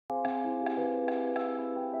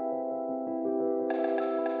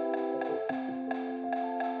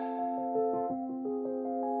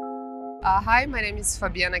Hi, my name is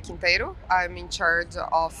Fabiana Quinteiro. I'm in charge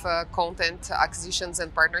of content acquisitions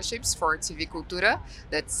and partnerships for TV Cultura.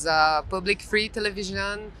 That's public free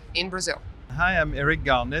television in Brazil. Hi, I'm Eric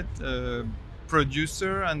Garnet,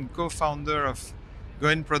 producer and co-founder of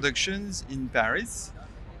Goen Productions in Paris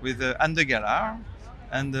with Anne de Galard.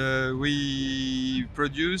 And we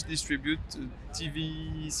produce, distribute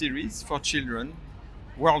TV series for children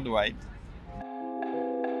worldwide.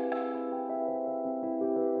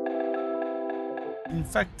 In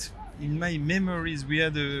fact, in my memories, we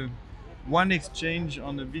had one exchange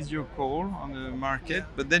on a video call on the market,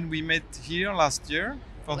 but then we met here last year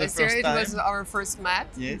for the Last year first it was time. our first met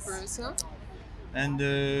in Yes. person. And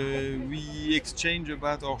we exchange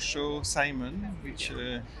about our show Simon, which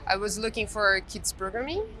I was looking for kids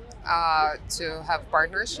programming to have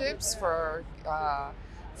partnerships for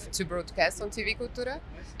to broadcast on TV Cultura,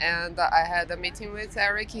 and I had a meeting with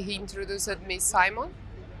Eric. He introduced me Simon.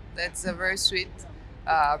 That's a very sweet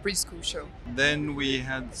preschool show. then we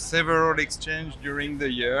had several exchange during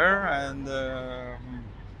the year, And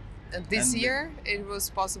this And- year it was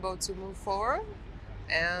possible to move forward.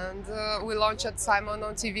 And we launched Simon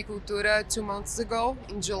on TV Cultura 2 months ago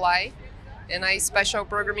in July. And a special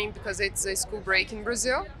programming because it's a school break in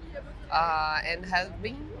Brazil and has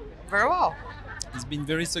been very well. it's been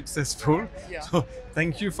very successful. Yeah. So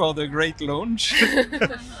thank you for the great launch.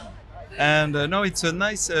 And no, it's a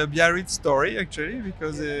nice Biarritz story actually,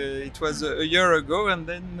 because it was a year ago, and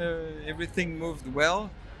then everything moved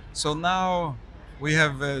well. So now we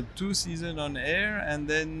have 2 seasons on air, and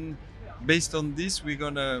then based on this,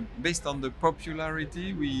 based on the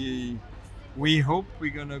popularity, we hope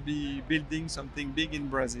we're gonna be building something big in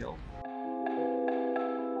Brazil.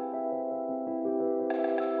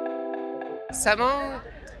 Simon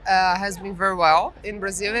has been very well in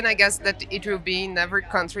Brazil, and I guess that it will be in every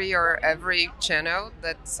country or every channel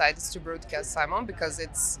that decides to broadcast Simon because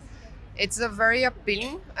it's a very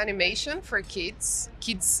appealing animation for kids.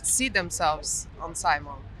 Kids see themselves on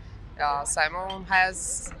Simon. Simon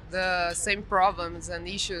has the same problems and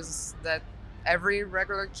issues that every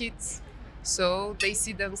regular kids, so they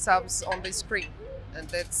see themselves on the screen, and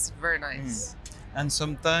that's very nice. And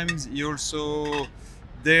sometimes he also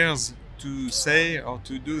dares to say or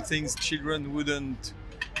to do things children wouldn't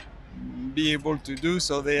be able to do,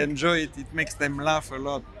 so they enjoy it. It makes them laugh a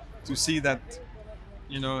lot to see that,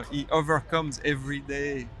 he overcomes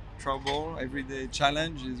everyday trouble, everyday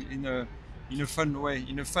challenges in a fun way,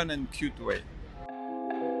 in a fun and cute way.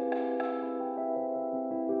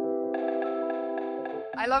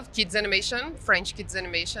 I love kids animation, French kids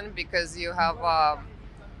animation, because you have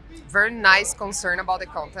very nice concern about the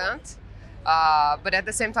content. But at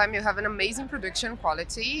the same time, you have an amazing production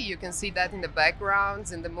quality. You can see that in the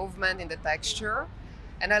backgrounds, in the movement, in the texture.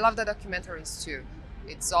 And I love the documentaries too.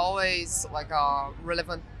 It's always like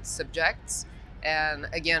relevant subjects. And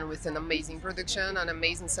again, with an amazing production, an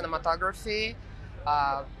amazing cinematography.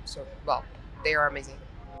 Well, they are amazing.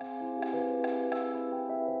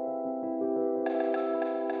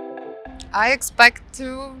 I expect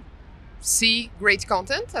to see great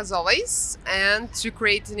content as always, and to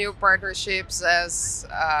create new partnerships as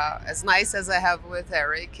nice as I have with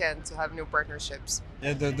Eric, and to have new partnerships.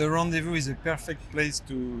 Yeah, the Rendezvous is a perfect place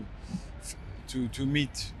to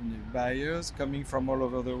meet buyers coming from all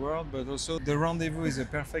over the world, but also the Rendezvous is a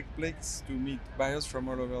perfect place to meet buyers from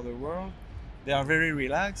all over the world. They are very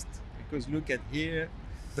relaxed because look at here,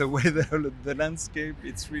 the weather, the landscape,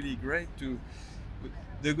 it's really great to.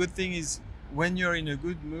 The good thing is when you're in a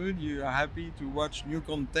good mood, you are happy to watch new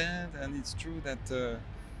content, and it's true that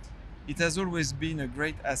it has always been a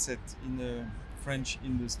great asset in the French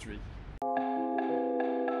industry.